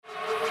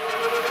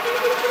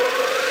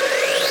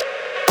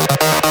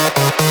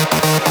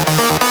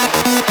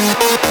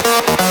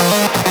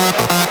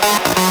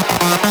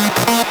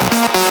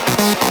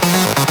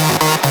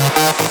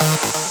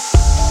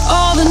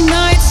All the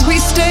nights we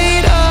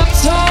stayed up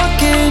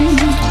talking,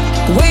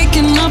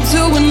 waking up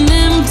to an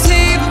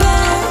empty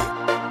bed.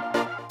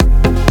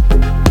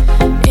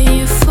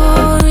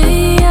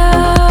 Euphoria,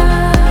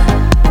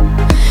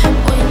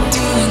 when we're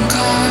doing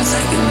cards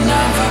that you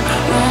never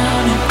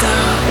wanted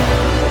down.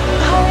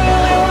 I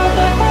really want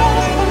that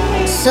rest for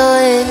me. So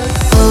it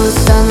goes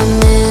down the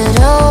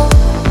middle.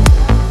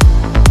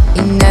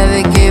 You never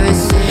gave a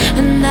shit.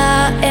 And I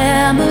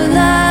am a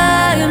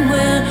lion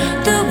when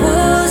the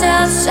wolves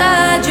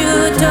outside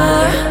your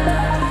door.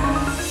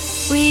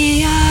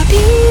 We are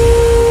beautiful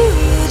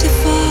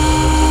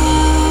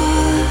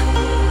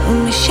when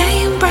we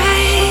shine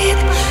bright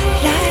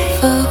light.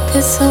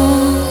 Focus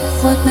on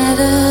what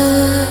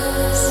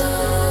matters.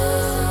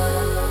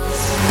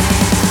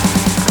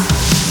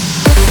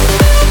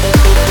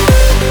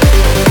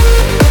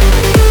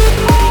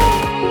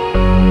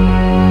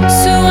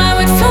 So I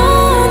would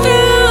fall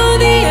through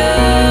the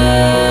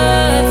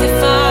earth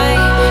if I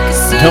could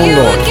see you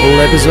Download again. full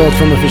episode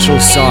from official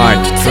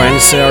site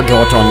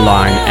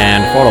tranceair.online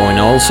and follow in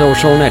all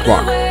social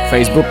network: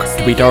 Facebook,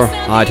 Twitter,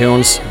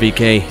 iTunes,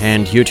 VK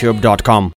and YouTube.com.